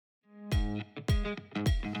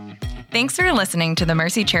Thanks for listening to the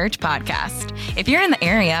Mercy Church podcast. If you're in the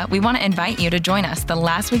area, we want to invite you to join us the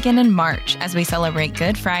last weekend in March as we celebrate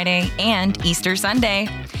Good Friday and Easter Sunday.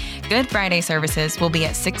 Good Friday services will be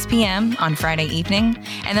at 6 p.m. on Friday evening,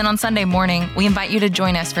 and then on Sunday morning, we invite you to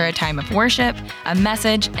join us for a time of worship, a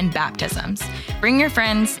message, and baptisms. Bring your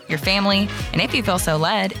friends, your family, and if you feel so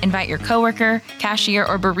led, invite your coworker, cashier,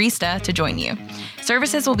 or barista to join you.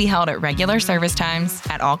 Services will be held at regular service times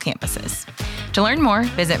at all campuses. To learn more,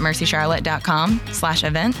 visit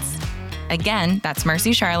mercycharlotte.com/events. Again, that's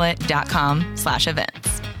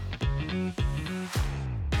mercycharlotte.com/events.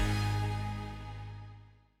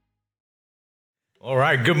 All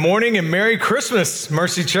right, good morning and Merry Christmas,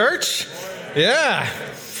 Mercy Church. Yeah.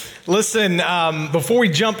 Listen, before we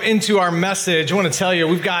jump into our message, I want to tell you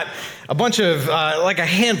we've got a bunch of,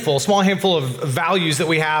 small handful of values that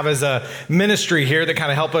we have as a ministry here that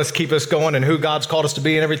kind of help us keep us going and who God's called us to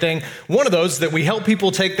be and everything. One of those is that we help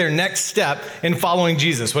people take their next step in following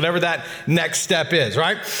Jesus, whatever that next step is,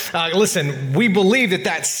 right? Listen, we believe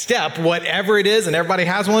that step, whatever it is, and everybody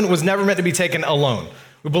has one, was never meant to be taken alone.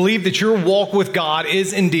 We believe that your walk with God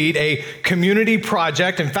is indeed a community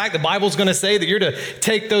project. In fact, the Bible's going to say that you're to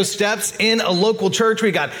take those steps in a local church.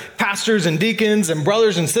 We got pastors and deacons and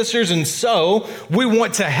brothers and sisters. And so we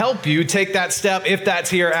want to help you take that step if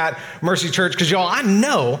that's here at Mercy Church. Because y'all, I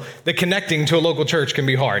know that connecting to a local church can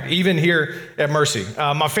be hard, even here at Mercy.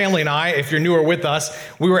 My family and I, if you're newer with us,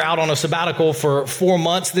 we were out on a sabbatical for 4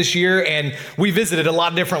 months this year. And we visited a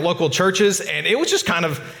lot of different local churches. And it was just kind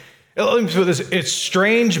of, it's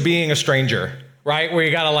strange being a stranger, right? Where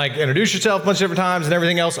you got to introduce yourself a bunch of different times and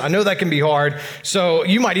everything else. I know that can be hard. So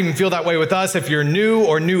you might even feel that way with us. If you're new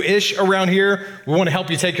or new-ish around here, we want to help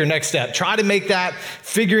you take your next step. Try to make that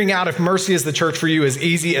figuring out if Mercy is the church for you as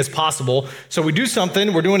easy as possible. So we do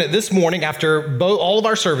something. We're doing it this morning after all of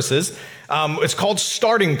our services. It's called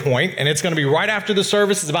Starting Point, and it's going to be right after the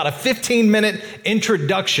service. It's about a 15-minute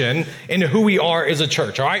introduction into who we are as a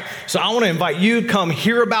church, all right? So I want to invite you to come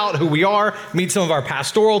hear about who we are, meet some of our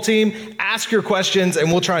pastoral team, ask your questions, and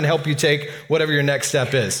we'll try and help you take whatever your next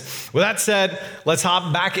step is. With that said, let's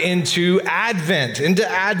hop back into Advent,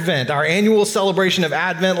 our annual celebration of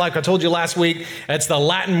Advent. Like I told you last week, it's the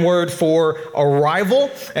Latin word for arrival,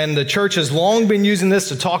 and the church has long been using this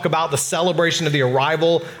to talk about the celebration of the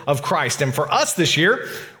arrival of Christ. And for us this year,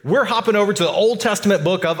 we're hopping over to the Old Testament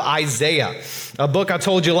book of Isaiah, a book I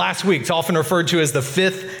told you last week. It's often referred to as the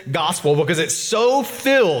fifth gospel because it's so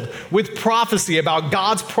filled with prophecy about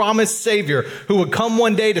God's promised Savior who would come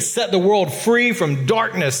one day to set the world free from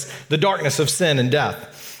darkness, the darkness of sin and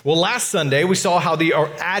death. Well, last Sunday, we saw how the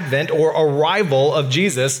advent or arrival of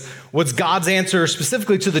Jesus was God's answer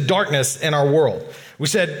specifically to the darkness in our world. We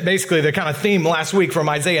said basically the kind of theme last week from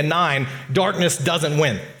Isaiah 9, darkness doesn't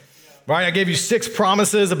win. Right? I gave you 6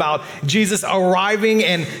 promises about Jesus arriving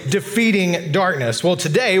and defeating darkness. Well,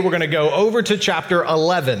 today we're going to go over to chapter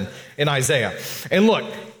 11 in Isaiah. And look,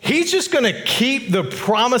 he's just going to keep the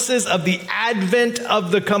promises of the advent of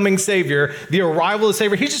the coming Savior, the arrival of the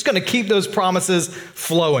Savior. He's just going to keep those promises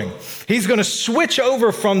flowing. He's going to switch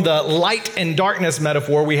over from the light and darkness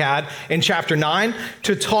metaphor we had in chapter 9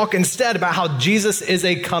 to talk instead about how Jesus is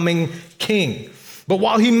a coming king. But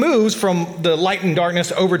while he moves from the light and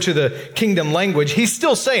darkness over to the kingdom language, he's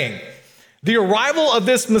still saying the arrival of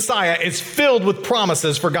this Messiah is filled with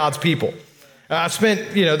promises for God's people. I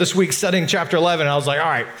spent, this week studying chapter 11, and I was like, all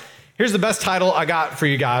right, here's the best title I got for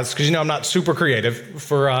you guys, because I'm not super creative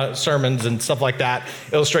for sermons and stuff like that,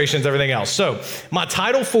 illustrations, everything else. So my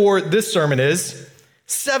title for this sermon is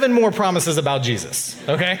 7 More Promises About Jesus,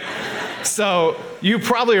 okay? So you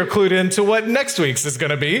probably are clued into what next week's is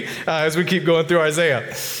going to be as we keep going through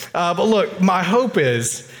Isaiah. But look, my hope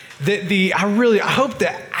is that I hope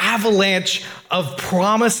the avalanche of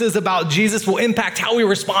promises about Jesus will impact how we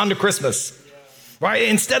respond to Christmas. Right?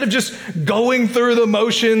 Instead of just going through the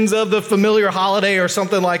motions of the familiar holiday or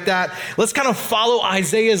something like that, let's kind of follow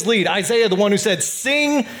Isaiah's lead. Isaiah, the one who said,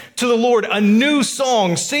 sing to the Lord a new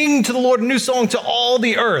song. Sing to the Lord a new song to all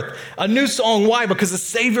the earth. A new song, why? Because the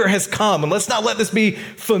Savior has come. And let's not let this be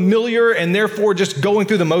familiar and therefore just going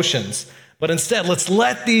through the motions. But instead, let's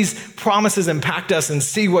let these promises impact us and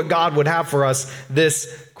see what God would have for us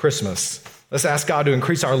this Christmas. Let's ask God to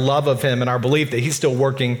increase our love of him and our belief that he's still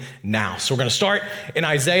working now. So we're going to start in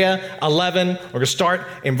Isaiah 11. We're going to start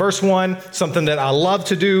in verse 1. Something that I love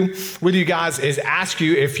to do with you guys is ask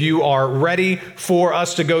you if you are ready for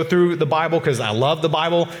us to go through the Bible, because I love the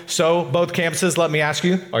Bible. So both campuses, let me ask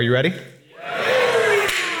you, are you ready?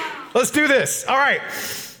 Yes. Let's do this. All right.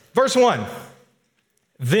 Verse 1.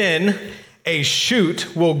 Then a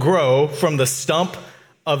shoot will grow from the stump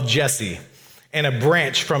of Jesse. and a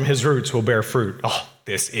branch from his roots will bear fruit. Oh,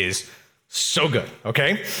 this is so good,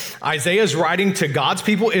 okay? Isaiah's writing to God's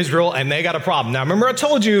people, Israel, and they got a problem. Now, remember I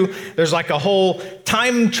told you there's like a whole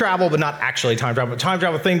time travel, but not actually time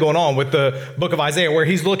travel thing going on with the book of Isaiah, where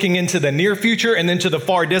he's looking into the near future and then to the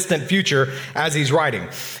far distant future as he's writing.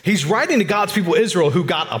 He's writing to God's people, Israel, who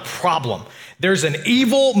got a problem. There's an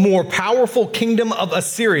evil, more powerful kingdom of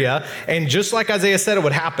Assyria, and just like Isaiah said it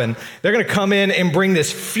would happen, they're going to come in and bring this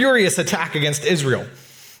furious attack against Israel.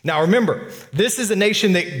 Now remember, this is a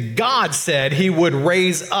nation that God said he would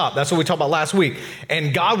raise up. That's what we talked about last week.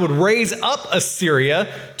 And God would raise up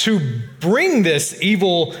Assyria to bring this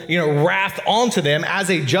evil, wrath onto them as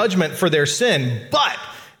a judgment for their sin. But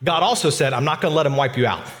God also said, I'm not going to let him wipe you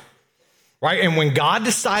out. Right? And when God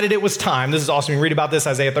decided it was time, this is awesome. You read about this,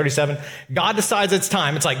 Isaiah 37. God decides it's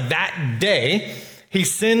time. It's like that day, he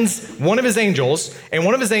sends one of his angels, and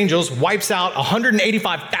one of his angels wipes out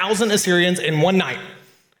 185,000 Assyrians in one night.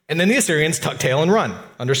 And then the Assyrians tuck tail and run,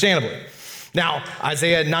 understandably. Now,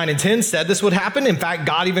 Isaiah 9 and 10 said this would happen. In fact,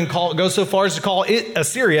 God even goes so far as to call it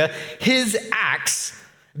Assyria his axe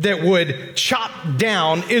that would chop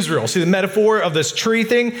down Israel. See the metaphor of this tree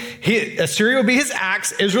thing? Assyria would be his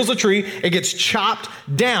axe. Israel's a tree. It gets chopped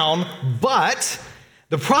down. But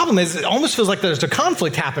the problem is it almost feels like there's a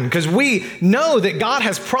conflict happening because we know that God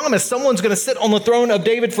has promised someone's going to sit on the throne of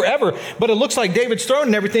David forever. But it looks like David's throne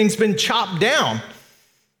and everything's been chopped down.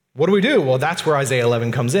 What do we do? Well, that's where Isaiah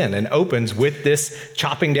 11 comes in and opens with this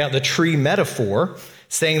chopping down the tree metaphor,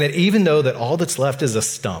 saying that even though that all that's left is a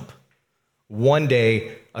stump, one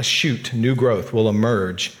day a shoot, new growth will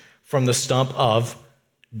emerge from the stump of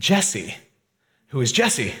Jesse. Who is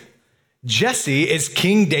Jesse? Jesse is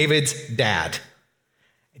King David's dad.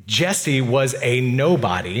 Jesse was a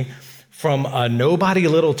nobody from a nobody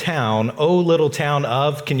little town, little town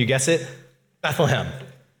of, can you guess it? Bethlehem.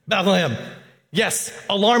 Bethlehem. Yes,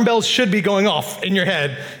 alarm bells should be going off in your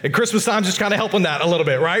head. At Christmas time, just kind of helping that a little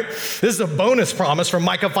bit, right? This is a bonus promise from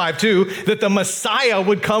Micah 5:2 that the Messiah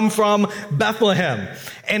would come from Bethlehem.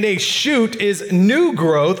 And a shoot is new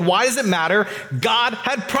growth. Why does it matter? God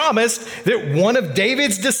had promised that one of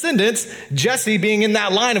David's descendants, Jesse being in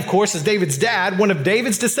that line, of course, is David's dad, one of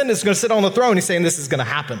David's descendants is going to sit on the throne. He's saying this is going to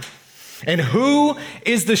happen. And who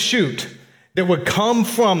is the shoot that would come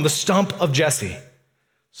from the stump of Jesse?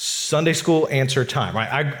 Sunday school answer time,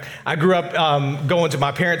 right? I grew up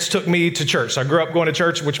my parents took me to church. So I grew up going to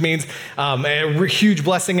church, which means a huge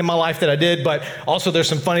blessing in my life that I did, but also there's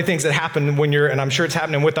some funny things that happen when and I'm sure it's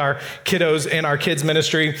happening with our kiddos in our kids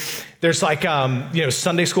ministry. There's like,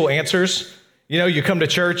 Sunday school answers. You come to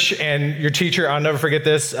church and your teacher, I'll never forget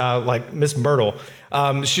this, like Miss Myrtle,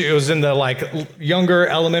 she was in the younger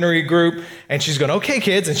elementary group and she's going, okay,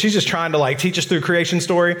 kids. And she's just trying to teach us through creation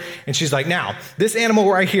story. And she's like, now, this animal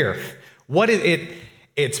right here, what is it?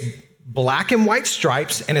 It's black and white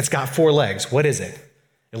stripes and it's got 4 legs. What is it?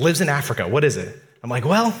 It lives in Africa. What is it? I'm like,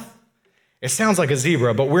 well, it sounds like a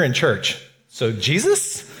zebra, but we're in church. So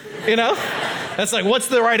Jesus, that's what's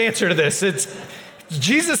the right answer to this? It's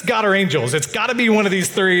Jesus, God, or angels. It's got to be one of these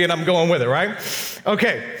 3, and I'm going with it, right?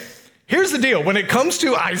 Okay, here's the deal. When it comes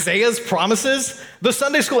to Isaiah's promises, the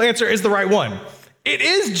Sunday school answer is the right one. It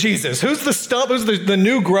is Jesus. Who's the stump? Who's the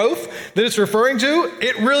new growth that it's referring to?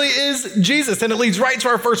 It really is Jesus, and it leads right to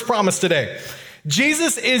our first promise today.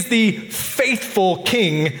 Jesus is the faithful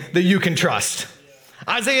king that you can trust.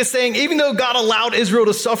 Isaiah is saying, even though God allowed Israel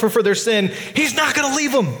to suffer for their sin, he's not going to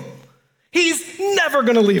leave them. He's never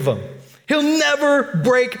going to leave them. He'll never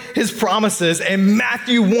break his promises. And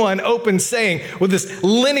Matthew 1 opens saying with this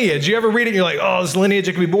lineage, you ever read it and you're like, oh, this lineage,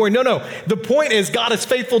 it can be boring. No. The point is God is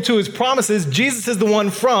faithful to his promises. Jesus is the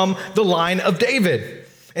one from the line of David.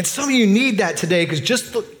 And some of you need that today because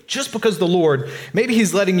just because the Lord, maybe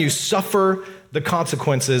he's letting you suffer the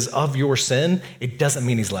consequences of your sin, it doesn't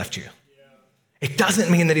mean he's left you. It doesn't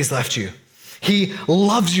mean that he's left you. He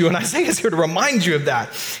loves you, and Isaiah is here to remind you of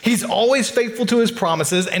that. He's always faithful to his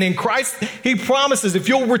promises, and in Christ, he promises if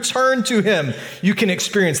you'll return to him, you can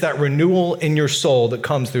experience that renewal in your soul that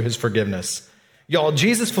comes through his forgiveness. Y'all,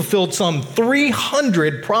 Jesus fulfilled some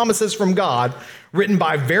 300 promises from God written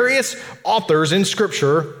by various authors in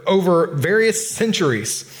Scripture over various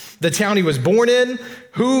centuries. The town he was born in,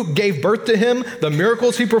 who gave birth to him, the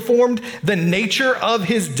miracles he performed, the nature of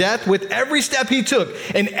his death. With every step he took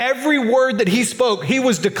and every word that he spoke, he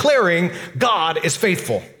was declaring God is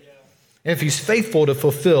faithful. And if he's faithful to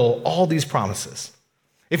fulfill all these promises,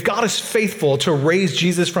 if God is faithful to raise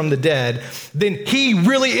Jesus from the dead, then he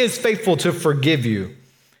really is faithful to forgive you.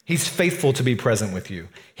 He's faithful to be present with you.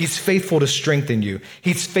 He's faithful to strengthen you.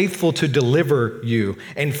 He's faithful to deliver you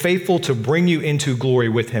and faithful to bring you into glory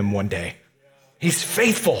with him one day. He's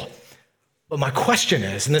faithful. But my question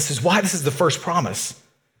is, and this is why this is the first promise,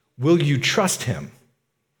 will you trust him?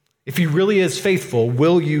 If he really is faithful,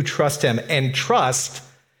 will you trust him? And trust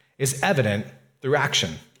is evident through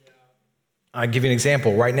action. I'll give you an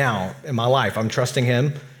example right now in my life. I'm trusting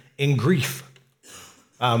him in grief.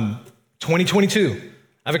 2022,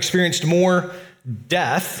 I've experienced more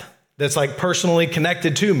death that's like personally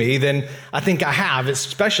connected to me than I think I have,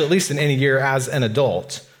 especially at least in any year as an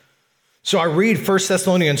adult. So I read 1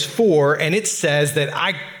 Thessalonians 4, and it says that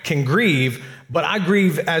I can grieve, but I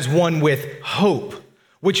grieve as one with hope,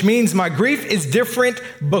 which means my grief is different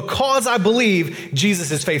because I believe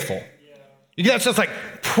Jesus is faithful. That's just like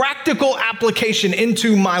practical application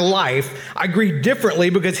into my life. I grieve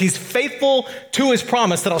differently because he's faithful to his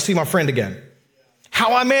promise that I'll see my friend again.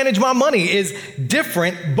 How I manage my money is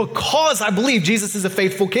different because I believe Jesus is a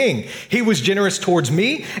faithful king. He was generous towards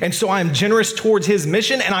me, and so I am generous towards his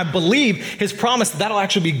mission, and I believe his promise that that'll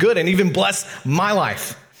actually be good and even bless my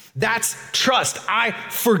life. That's trust. I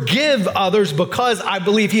forgive others because I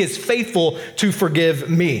believe he is faithful to forgive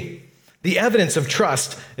me. The evidence of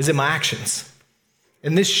trust is in my actions.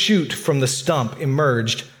 And this shoot from the stump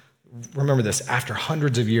emerged, remember this, after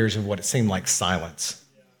hundreds of years of what it seemed like silence.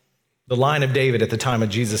 The line of David at the time of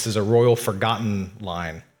Jesus is a royal forgotten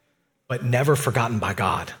line, but never forgotten by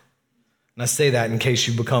God. And I say that in case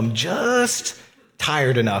you become just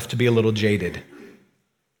tired enough to be a little jaded,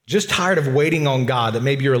 just tired of waiting on God, that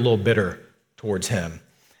maybe you're a little bitter towards him.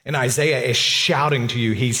 And Isaiah is shouting to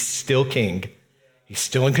you, he's still king, he's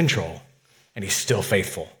still in control, and he's still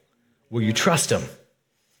faithful. Will you trust him?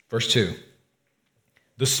 Verse 2,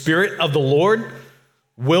 the Spirit of the Lord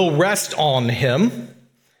will rest on him,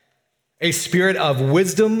 a spirit of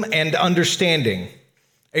wisdom and understanding,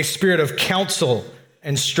 a spirit of counsel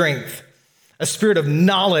and strength, a spirit of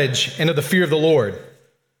knowledge and of the fear of the Lord.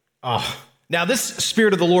 Now this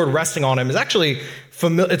Spirit of the Lord resting on him is actually,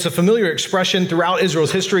 it's a familiar expression throughout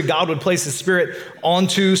Israel's history. God would place his Spirit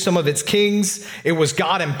onto some of its kings. It was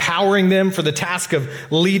God empowering them for the task of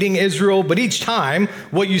leading Israel. But each time,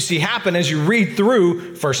 what you see happen as you read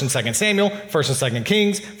through 1st and 2nd Samuel, 1st and 2nd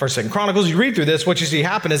Kings, 1st and 2nd Chronicles, you read through this, what you see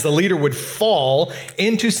happen is the leader would fall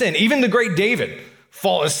into sin. Even the great David,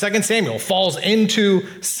 2nd Samuel, falls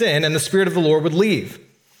into sin, and the Spirit of the Lord would leave.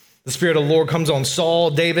 The Spirit of the Lord comes on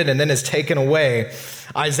Saul, David, and then is taken away.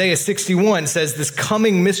 Isaiah 61 says this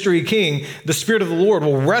coming mystery king, the Spirit of the Lord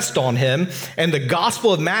will rest on him. And the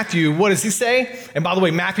Gospel of Matthew, what does he say? And by the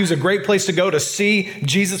way, Matthew's a great place to go to see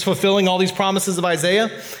Jesus fulfilling all these promises of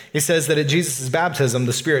Isaiah. He says that at Jesus' baptism,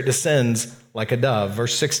 the Spirit descends like a dove.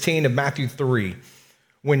 Verse 16 of Matthew 3.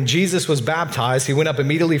 When Jesus was baptized, he went up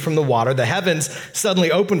immediately from the water. The heavens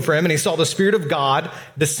suddenly opened for him, and he saw the Spirit of God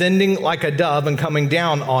descending like a dove and coming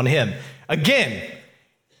down on him. Again,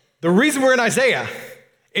 the reason we're in Isaiah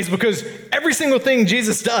is because every single thing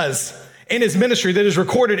Jesus does in his ministry that is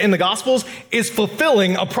recorded in the Gospels is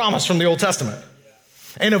fulfilling a promise from the Old Testament.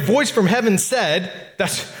 And a voice from heaven said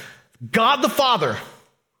that God the Father,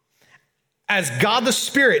 as God the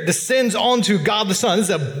Spirit descends onto God the Son.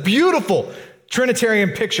 This is a beautiful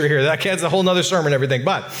Trinitarian picture here. That adds a whole nother sermon and everything.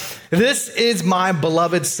 But this is my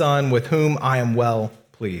beloved Son with whom I am well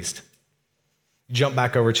pleased. Jump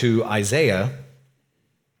back over to Isaiah,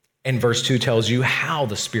 and verse 2 tells you how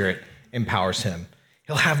the Spirit empowers him.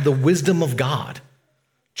 He'll have the wisdom of God,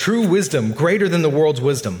 true wisdom, greater than the world's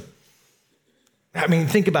wisdom. I mean,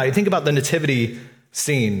 think about it. Think about the nativity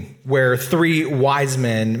scene where three wise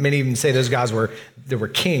men, many even say those guys were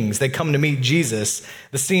kings. They come to meet Jesus.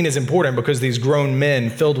 The scene is important because these grown men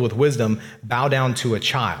filled with wisdom bow down to a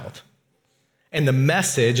child. And the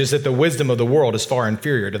message is that the wisdom of the world is far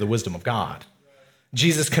inferior to the wisdom of God.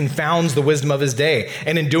 Jesus confounds the wisdom of his day,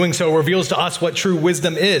 and in doing so reveals to us what true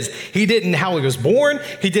wisdom is. He did it in how he was born,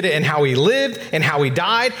 he did it in how he lived, and how he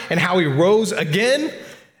died, and how he rose again.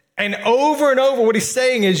 And over what he's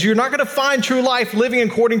saying is you're not going to find true life living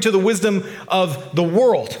according to the wisdom of the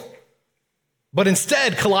world. But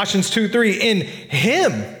instead, Colossians 2:3, in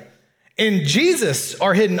him, in Jesus,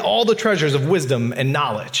 are hidden all the treasures of wisdom and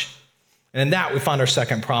knowledge. And in that we find our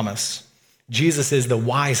second promise. Jesus is the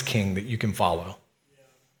wise king that you can follow.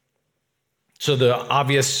 So the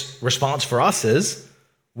obvious response for us is,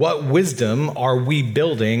 what wisdom are we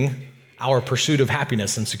building our pursuit of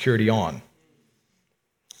happiness and security on?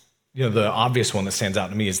 You know, the obvious one that stands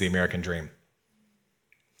out to me is the American dream.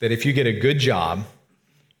 That if you get a good job,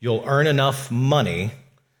 you'll earn enough money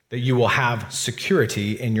that you will have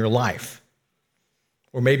security in your life.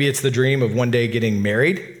 Or maybe it's the dream of one day getting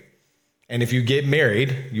married, and if you get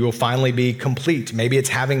married, you will finally be complete. Maybe it's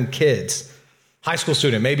having kids. High school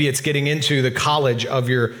student, maybe it's getting into the college of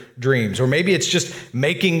your dreams, or maybe it's just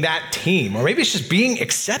making that team, or maybe it's just being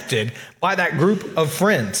accepted by that group of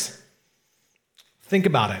friends. Think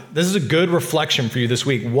about it. This is a good reflection for you this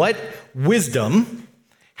week. What wisdom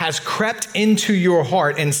has crept into your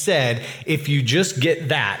heart and said, if you just get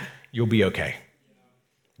that, you'll be okay?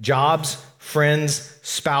 Jobs, friends,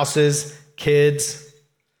 spouses, kids.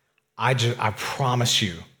 I promise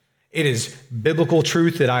you, it is biblical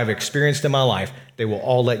truth that I've experienced in my life. They will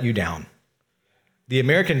all let you down. The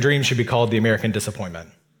American dream should be called the American disappointment,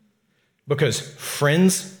 because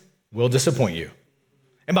friends will disappoint you.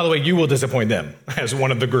 And by the way, you will disappoint them as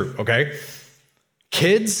one of the group, okay?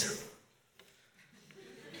 Kids,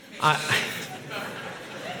 I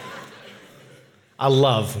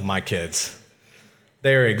love my kids.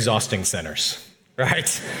 They're exhausting sinners,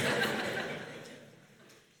 right?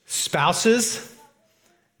 Spouses,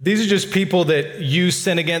 these are just people that you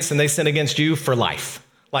sin against and they sin against you for life.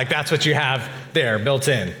 Like that's what you have there built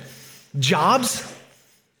in. Jobs,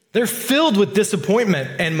 they're filled with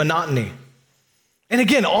disappointment and monotony. And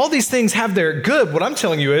again, all these things have their good. What I'm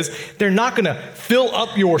telling you is they're not going to fill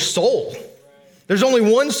up your soul. There's only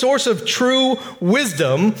one source of true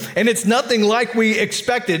wisdom, and it's nothing like we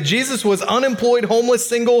expected. Jesus was unemployed, homeless,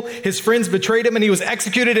 single. His friends betrayed him, and he was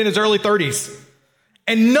executed in his early 30s.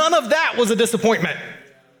 And none of that was a disappointment.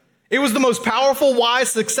 It was the most powerful,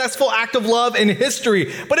 wise, successful act of love in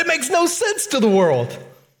history, but it makes no sense to the world.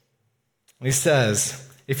 And he says,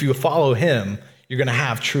 if you follow him, you're going to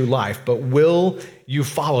have true life, but will you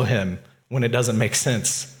follow him when it doesn't make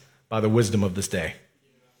sense by the wisdom of this day?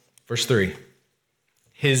 Verse 3,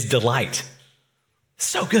 his delight.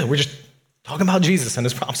 So good. We're just talking about Jesus and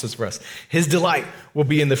his promises for us. His delight will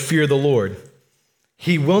be in the fear of the Lord.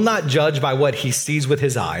 He will not judge by what he sees with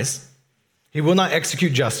his eyes. He will not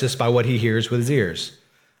execute justice by what he hears with his ears.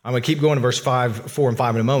 I'm going to keep going to verse 4 and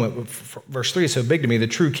 5 in a moment. Verse 3 is so big to me. The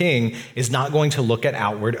true king is not going to look at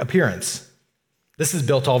outward appearance. This is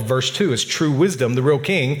built off verse 2. It's true wisdom. The real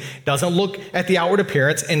king doesn't look at the outward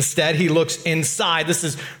appearance. Instead, he looks inside. This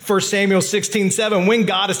is 1 Samuel 16:7. When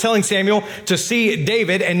God is telling Samuel to see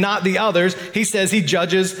David and not the others, he says he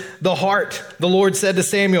judges the heart. The Lord said to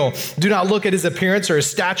Samuel, do not look at his appearance or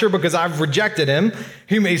his stature because I've rejected him.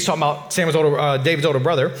 He's talking about David's older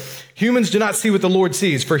brother. Humans do not see what the Lord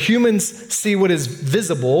sees, for humans see what is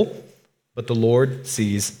visible, but the Lord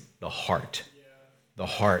sees the heart. The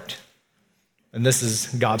heart. And this is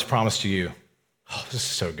God's promise to you. Oh, this is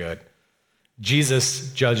so good.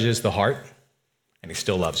 Jesus judges the heart, and he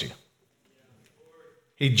still loves you.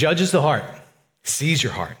 He judges the heart, sees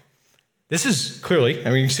your heart. This is clearly, you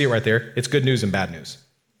can see it right there. It's good news and bad news.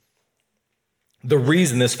 The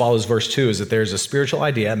reason this follows verse 2 is that there's a spiritual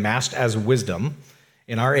idea masked as wisdom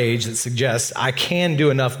in our age that suggests I can do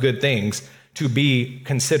enough good things to be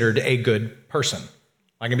considered a good person.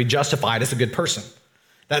 I can be justified as a good person.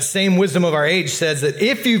 That same wisdom of our age says that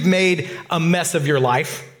if you've made a mess of your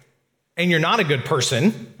life and you're not a good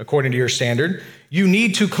person, according to your standard, you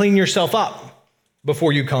need to clean yourself up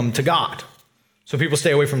before you come to God. So people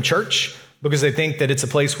stay away from church because they think that it's a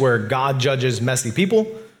place where God judges messy people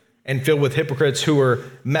and filled with hypocrites who are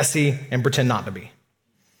messy and pretend not to be.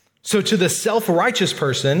 So to the self-righteous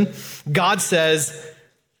person, God says,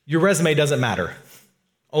 your resume doesn't matter.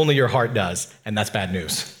 Only your heart does, and that's bad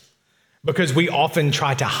news. Because we often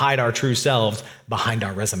try to hide our true selves behind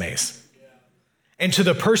our resumes. And to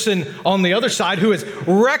the person on the other side who has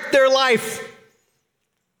wrecked their life,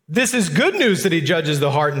 this is good news that he judges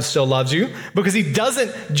the heart and still loves you, because he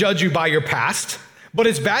doesn't judge you by your past, but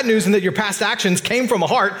it's bad news in that your past actions came from a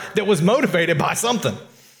heart that was motivated by something.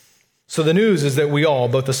 So the news is that we all,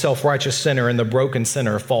 both the self-righteous sinner and the broken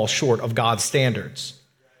sinner, fall short of God's standards.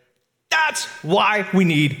 That's why we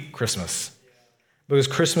need Christmas. Because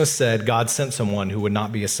Christmas said God sent someone who would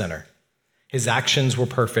not be a sinner. His actions were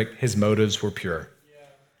perfect. His motives were pure.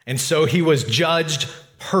 And so he was judged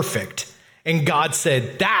perfect. And God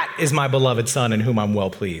said, that is my beloved son in whom I'm well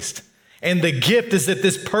pleased. And the gift is that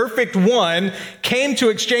this perfect one came to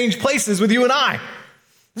exchange places with you and I.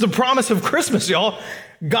 It's a promise of Christmas, y'all.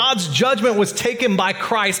 God's judgment was taken by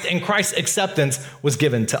Christ, and Christ's acceptance was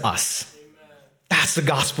given to us. That's the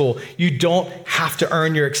gospel. You don't have to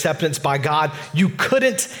earn your acceptance by God. You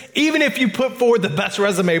couldn't, even if you put forward the best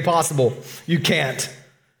resume possible, you can't.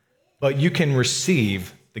 But you can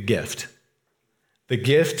receive the gift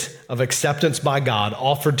of acceptance by God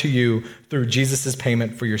offered to you through Jesus'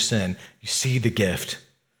 payment for your sin. You see the gift.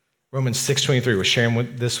 Romans 6:23, was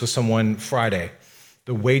sharing this with someone Friday.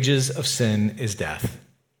 The wages of sin is death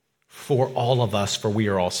for all of us, for we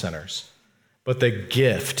are all sinners. But the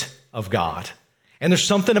gift of God, And there's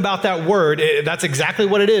something about that word, that's exactly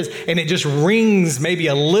what it is. And it just rings maybe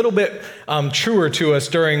a little bit truer to us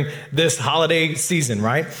during this holiday season,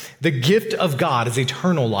 right? The gift of God is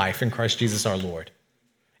eternal life in Christ Jesus our Lord.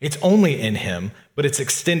 It's only in him, but it's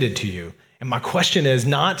extended to you. And my question is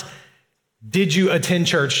not, did you attend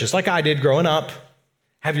church just like I did growing up?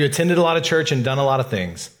 Have you attended a lot of church and done a lot of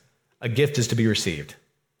things? A gift is to be received.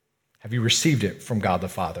 Have you received it from God the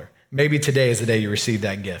Father? Maybe today is the day you receive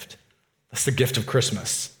that gift. That's the gift of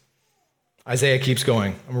Christmas. Isaiah keeps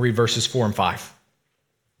going. I'm going to read verses 4 and 5.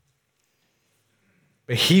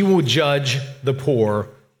 But he will judge the poor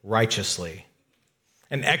righteously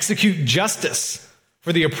and execute justice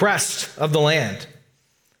for the oppressed of the land.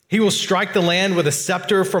 He will strike the land with a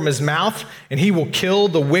scepter from his mouth, and he will kill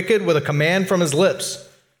the wicked with a command from his lips.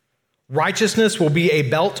 Righteousness will be a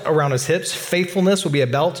belt around his hips. Faithfulness will be a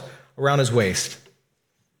belt around his waist.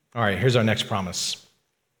 All right, here's our next promise.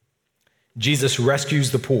 Jesus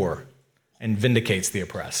rescues the poor and vindicates the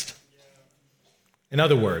oppressed. In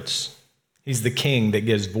other words, he's the king that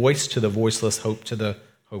gives voice to the voiceless, hope to the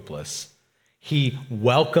hopeless. He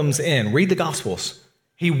welcomes in, read the Gospels,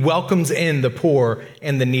 he welcomes in the poor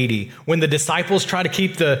and the needy. When the disciples try to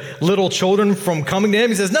keep the little children from coming to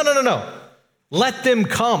him, he says, no. Let them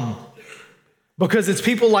come, because it's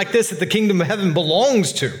people like this that the kingdom of heaven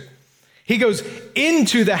belongs to. He goes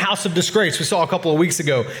into the house of disgrace, we saw a couple of weeks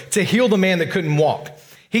ago, to heal the man that couldn't walk.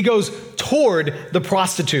 He goes toward the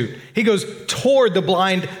prostitute. He goes toward the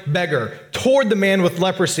blind beggar, toward the man with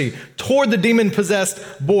leprosy, toward the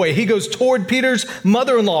demon-possessed boy. He goes toward Peter's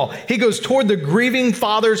mother-in-law. He goes toward the grieving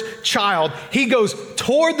father's child. He goes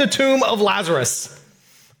toward the tomb of Lazarus.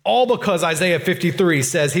 All because Isaiah 53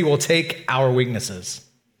 says he will take our weaknesses.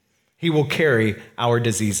 He will carry our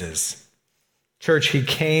diseases. Church, he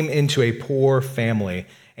came into a poor family,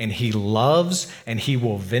 and he loves and he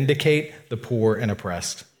will vindicate the poor and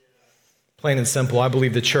oppressed. Plain and simple, I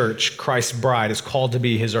believe the church, Christ's bride, is called to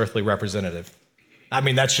be his earthly representative. I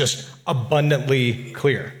mean, that's just abundantly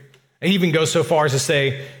clear. He even goes so far as to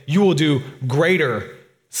say, you will do greater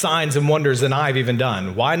signs and wonders than I've even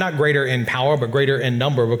done. Why? Not greater in power, but greater in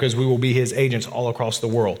number, because we will be his agents all across the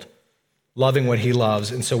world, loving what he loves.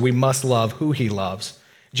 And so we must love who he loves.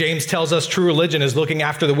 James tells us true religion is looking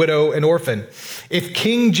after the widow and orphan. If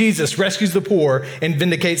King Jesus rescues the poor and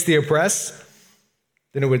vindicates the oppressed,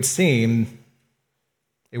 then it would seem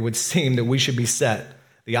that we should be set,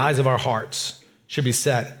 the eyes of our hearts should be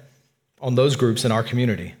set on those groups in our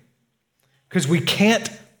community. Because we can't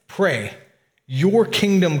pray, your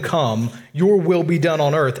kingdom come, your will be done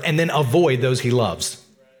on earth, and then avoid those he loves.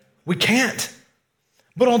 We can't.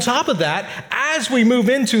 But on top of that, as we move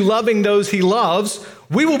into loving those he loves,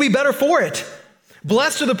 we will be better for it.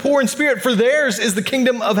 Blessed are the poor in spirit, for theirs is the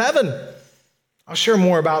kingdom of heaven. I'll share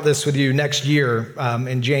more about this with you next year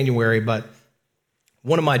in January, but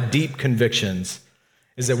one of my deep convictions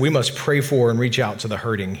is that we must pray for and reach out to the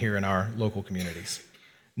hurting here in our local communities.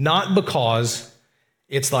 Not because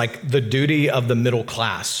it's like the duty of the middle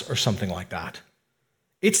class or something like that.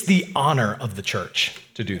 It's the honor of the church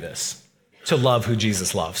to do this, to love who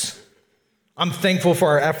Jesus loves. I'm thankful for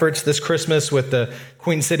our efforts this Christmas with the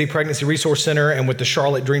Queen City Pregnancy Resource Center and with the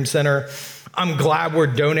Charlotte Dream Center. I'm glad we're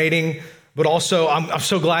donating, but also I'm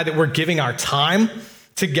so glad that we're giving our time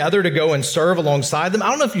together to go and serve alongside them. I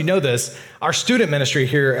don't know if you know this, our student ministry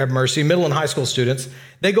here at Mercy, middle and high school students,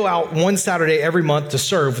 they go out one Saturday every month to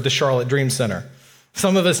serve with the Charlotte Dream Center.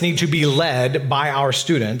 Some of us need to be led by our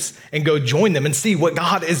students and go join them and see what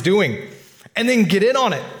God is doing and then get in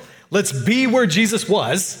on it. Let's be where Jesus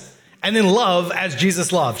was and then love as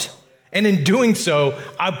Jesus loved. And in doing so,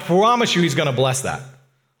 I promise you he's going to bless that,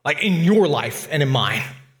 like in your life and in mine.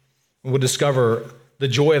 We'll discover the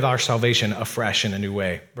joy of our salvation afresh in a new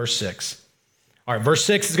way. Verse 6. All right, verse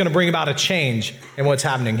 6 is going to bring about a change in what's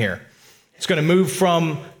happening here. It's going to move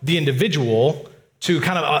from the individual to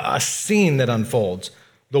kind of a scene that unfolds.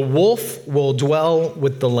 The wolf will dwell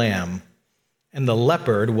with the lamb, and the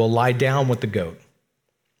leopard will lie down with the goat.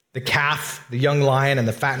 The calf, the young lion, and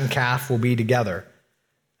the fattened calf will be together,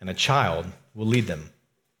 and a child will lead them.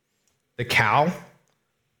 The cow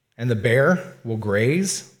and the bear will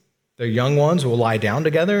graze. Their young ones will lie down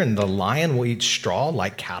together, and the lion will eat straw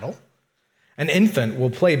like cattle. An infant will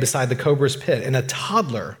play beside the cobra's pit, and a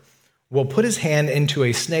toddler will put his hand into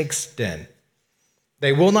a snake's den.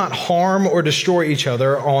 They will not harm or destroy each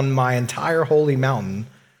other on my entire holy mountain,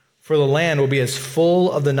 for the land will be as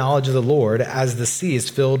full of the knowledge of the Lord as the sea is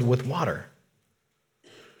filled with water.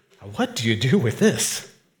 Now, what do you do with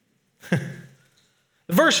this?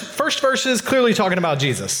 The first verse is clearly talking about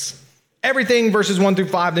Jesus. Everything, verses 1 through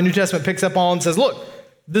 5, the New Testament picks up on and says, look,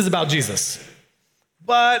 this is about Jesus.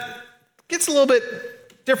 but gets a little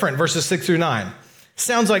bit different, verses 6 through 9.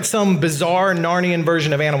 Sounds like some bizarre Narnian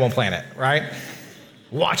version of Animal Planet, right?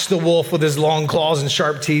 Watch the wolf with his long claws and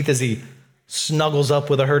sharp teeth as he snuggles up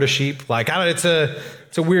with a herd of sheep. Like, it's a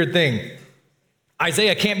weird thing.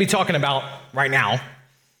 Isaiah can't be talking about right now.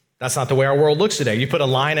 That's not the way our world looks today. You put a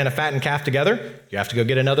lion and a fattened calf together, you have to go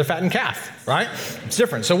get another fattened calf, right? It's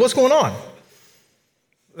different. So what's going on?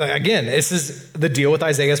 Again, this is the deal with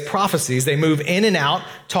Isaiah's prophecies. They move in and out,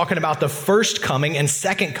 talking about the first coming and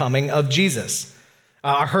second coming of Jesus.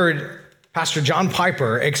 I heard Pastor John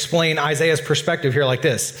Piper explain Isaiah's perspective here like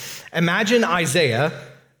this. Imagine Isaiah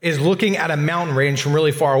is looking at a mountain range from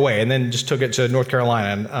really far away, and then just took it to North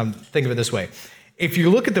Carolina. And think of it this way. If you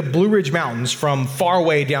look at the Blue Ridge Mountains from far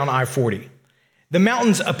away down I-40, the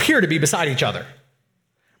mountains appear to be beside each other.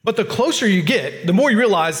 But the closer you get, the more you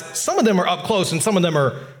realize some of them are up close and some of them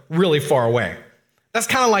are really far away. That's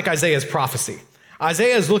kind of like Isaiah's prophecy.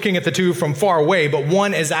 Isaiah is looking at the two from far away, but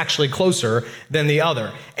one is actually closer than the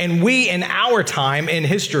other. And we, in our time in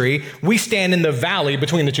history, we stand in the valley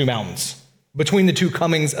between the two mountains, between the two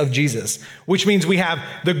comings of Jesus, which means we have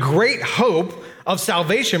the great hope of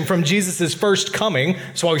salvation from Jesus' first coming.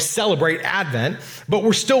 That's why we celebrate Advent, but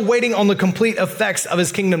we're still waiting on the complete effects of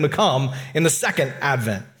his kingdom to come in the second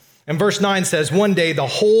Advent. And verse 9 says, one day the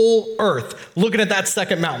whole earth, looking at that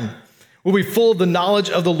second mountain, will be full of the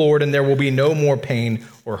knowledge of the Lord, and there will be no more pain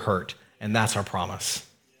or hurt. And that's our promise.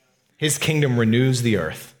 His kingdom renews the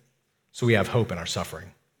earth, so we have hope in our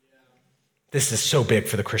suffering. This is so big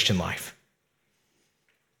for the Christian life.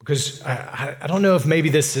 Because I don't know if maybe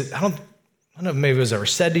I don't know if maybe it was ever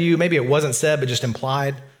said to you, maybe it wasn't said, but just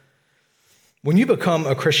implied. When you become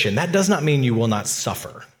a Christian, that does not mean you will not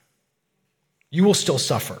suffer. You will still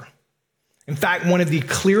suffer. In fact, one of the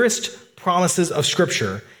clearest promises of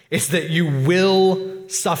Scripture is that you will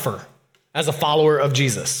suffer as a follower of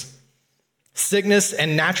Jesus. Sickness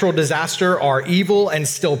and natural disaster are evil and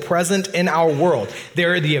still present in our world.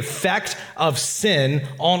 They're the effect of sin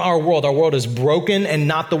on our world. Our world is broken and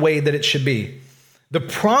not the way that it should be. The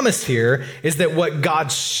promise here is that what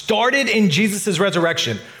God started in Jesus'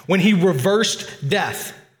 resurrection, when he reversed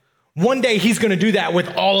death, one day he's going to do that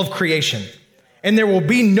with all of creation. And there will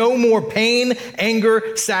be no more pain,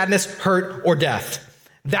 anger, sadness, hurt, or death.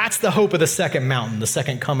 That's the hope of the second mountain, the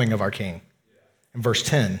second coming of our King. In verse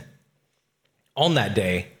 10, on that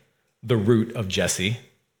day, the root of Jesse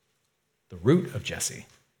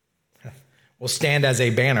will stand as a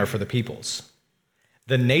banner for the peoples.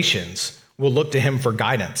 The nations will look to him for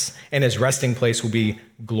guidance, and his resting place will be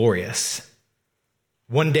glorious.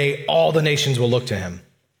 One day, all the nations will look to him.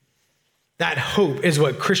 That hope is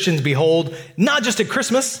what Christians behold, not just at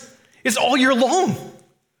Christmas, it's all year long.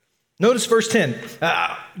 Notice verse 10.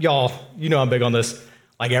 Y'all, you know I'm big on this.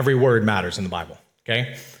 Like every word matters in the Bible,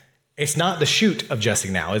 okay? It's not the shoot of Jesse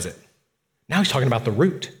now, is it? Now he's talking about the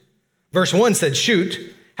root. Verse 1 said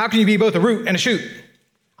shoot. How can you be both a root and a shoot?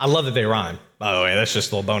 I love that they rhyme. By the way, that's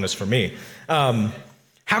just a little bonus for me.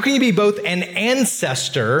 How can you be both an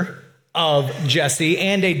ancestor of Jesse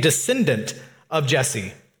and a descendant of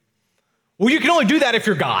Jesse? Well, you can only do that if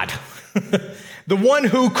you're God. The one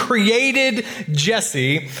who created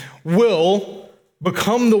Jesse will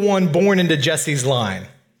become the one born into Jesse's line.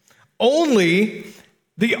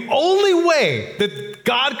 The only way that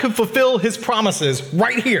God could fulfill his promises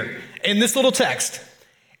right here in this little text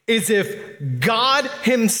is if God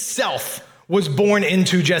himself was born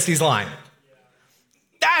into Jesse's line.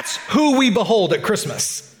 That's who we behold at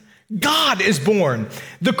Christmas. God is born.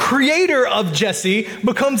 The creator of Jesse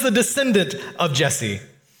becomes the descendant of Jesse.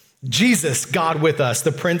 Jesus, God with us,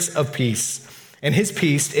 the Prince of Peace. And his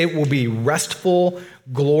peace, it will be restful,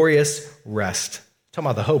 glorious rest. Talking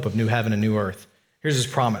about the hope of new heaven and new earth. Here's his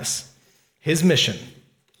promise. His mission,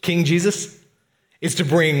 King Jesus, is to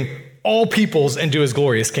bring all peoples into his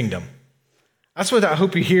glorious kingdom. That's what I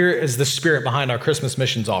hope you hear is the spirit behind our Christmas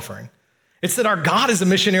missions offering. It's that our God is a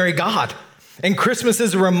missionary God. And Christmas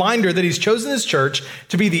is a reminder that he's chosen his church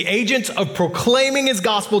to be the agents of proclaiming his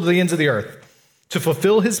gospel to the ends of the earth, to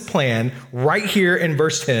fulfill his plan right here in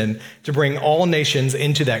verse 10, to bring all nations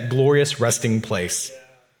into that glorious resting place.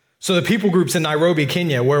 So the people groups in Nairobi,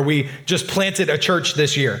 Kenya, where we just planted a church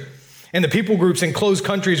this year, and the people groups in closed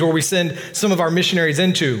countries where we send some of our missionaries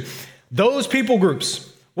into, those people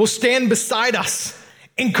groups will stand beside us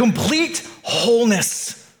in complete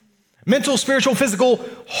wholeness, mental, spiritual, physical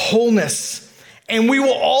wholeness. And we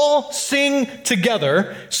will all sing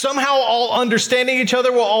together, somehow all understanding each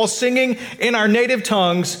other, we're all singing in our native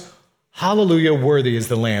tongues, hallelujah, worthy is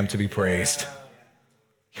the Lamb to be praised.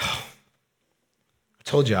 I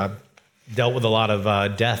told you, I've dealt with a lot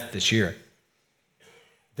of death this year.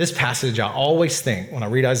 This passage, I always think, when I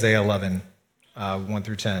read Isaiah 11, 1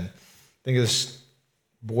 through 10, think of this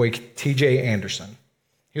boy, T.J. Anderson.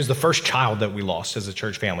 He was the first child that we lost as a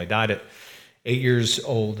church family, died at 8 years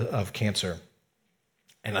old of cancer.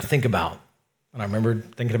 And I remember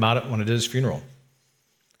thinking about it when I did his funeral.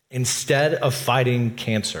 Instead of fighting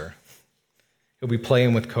cancer, he'll be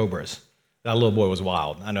playing with cobras. That little boy was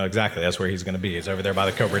wild. I know exactly that's where he's going to be. He's over there by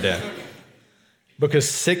the cobra den. Because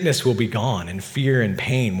sickness will be gone and fear and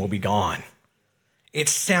pain will be gone.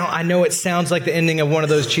 I know it sounds like the ending of one of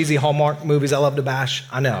those cheesy Hallmark movies I love to bash.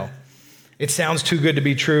 I know. It sounds too good to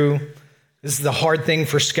be true. This is the hard thing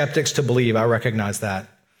for skeptics to believe. I recognize that.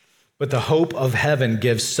 But the hope of heaven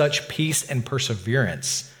gives such peace and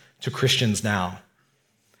perseverance to Christians now.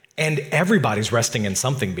 And everybody's resting in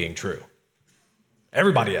something being true.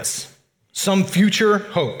 Everybody is. Some future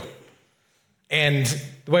hope. And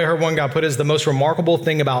the way I heard one guy put it is the most remarkable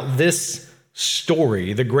thing about this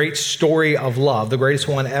story, the great story of love, the greatest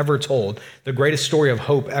one ever told, the greatest story of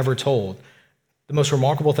hope ever told, the most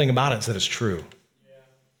remarkable thing about it is that it's true.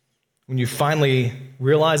 When you finally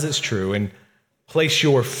realize it's true and place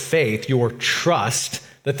your faith, your trust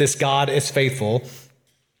that this God is faithful,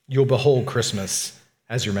 you'll behold Christmas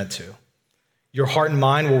as you're meant to. Your heart and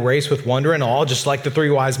mind will race with wonder and awe, just like the three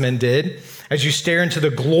wise men did, as you stare into the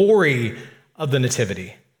glory of the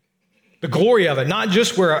nativity. The glory of it, not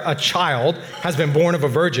just where a child has been born of a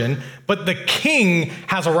virgin, but the king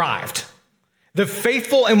has arrived. The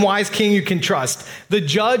faithful and wise king you can trust. The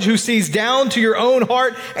judge who sees down to your own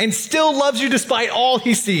heart and still loves you despite all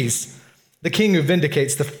he sees. The king who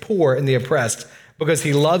vindicates the poor and the oppressed because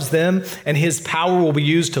he loves them and his power will be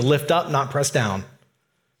used to lift up, not press down.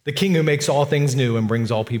 The king who makes all things new and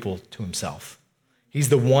brings all people to himself. He's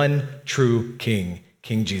the one true king,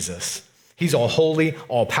 King Jesus. He's all holy,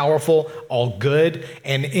 all powerful, all good,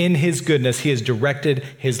 and in his goodness, he has directed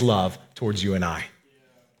his love towards you and I,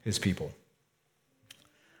 his people.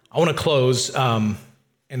 I want to close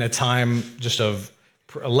in a time just of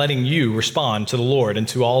letting you respond to the Lord and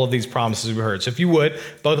to all of these promises we heard. So if you would,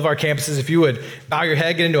 both of our campuses, if you would bow your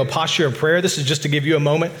head, get into a posture of prayer. This is just to give you a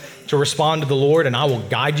moment to respond to the Lord, and I will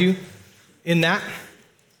guide you in that.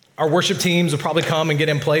 Our worship teams will probably come and get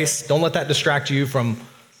in place. Don't let that distract you from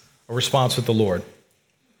a response with the Lord.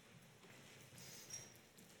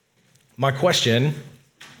 My question,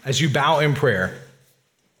 as you bow in prayer,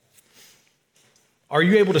 are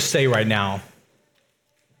you able to say right now,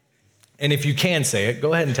 and if you can say it,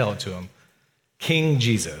 go ahead and tell it to him, King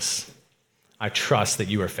Jesus, I trust that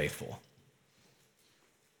you are faithful.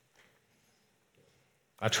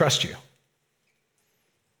 I trust you.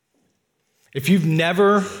 If you've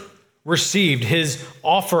never received his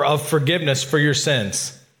offer of forgiveness for your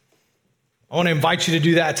sins, I want to invite you to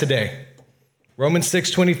do that today. Romans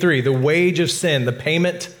 6:23, the wage of sin, the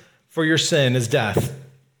payment for your sin is death.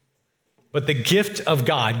 But the gift of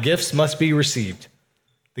God, gifts must be received.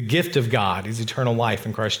 The gift of God is eternal life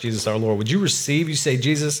in Christ Jesus our Lord. Would you receive? You say,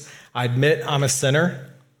 Jesus, I admit I'm a sinner.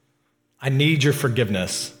 I need your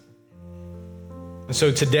forgiveness. And so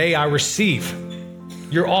today I receive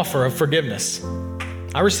your offer of forgiveness.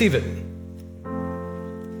 I receive it.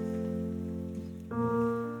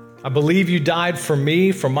 I believe you died for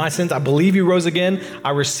me, for my sins. I believe you rose again.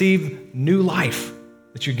 I receive new life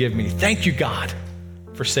that you give me. Thank you, God,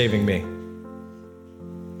 for saving me.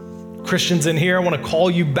 Christians in here, I want to call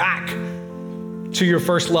you back to your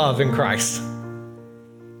first love in Christ.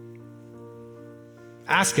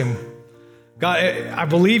 Ask him, God, I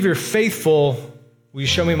believe you're faithful. Will you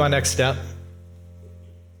show me my next step?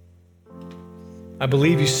 I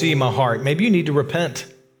believe you see my heart. Maybe you need to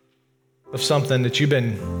repent of something that you've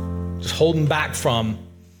been just holding back from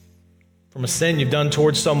a sin you've done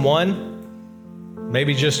towards someone.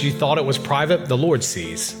 Maybe just you thought it was private. The Lord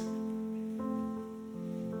sees.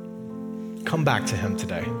 Come back to him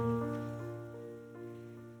today.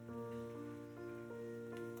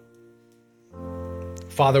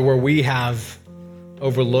 Father, where we have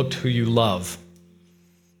overlooked who you love,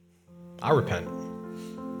 I repent.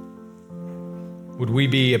 Would we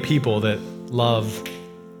be a people that love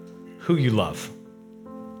who you love?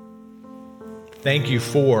 Thank you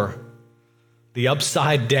for the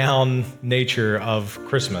upside down nature of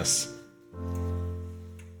Christmas,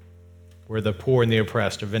 where the poor and the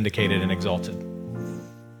oppressed are vindicated and exalted,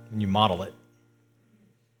 and you model it.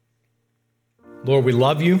 Lord, we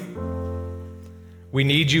love you. We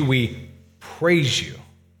need you. We praise you.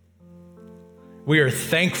 We are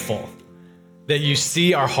thankful that you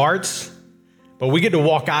see our hearts, but we get to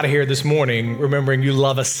walk out of here this morning remembering you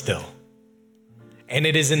love us still. And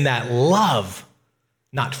it is in that love,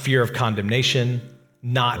 not fear of condemnation,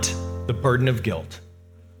 not the burden of guilt,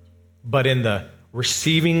 but in the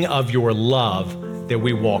receiving of your love that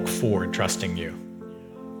we walk forward trusting you.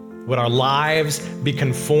 Would our lives be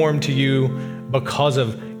conformed to you because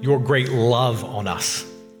of your great love on us?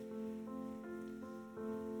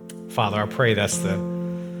 Father, I pray that's the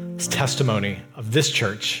testimony of this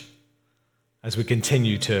church as we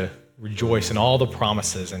continue to rejoice in all the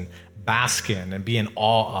promises and bask in and be in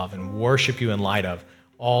awe of and worship you in light of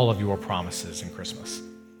all of your promises in Christmas.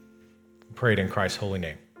 I pray it in Christ's holy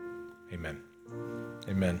name. Amen.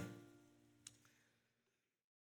 Amen.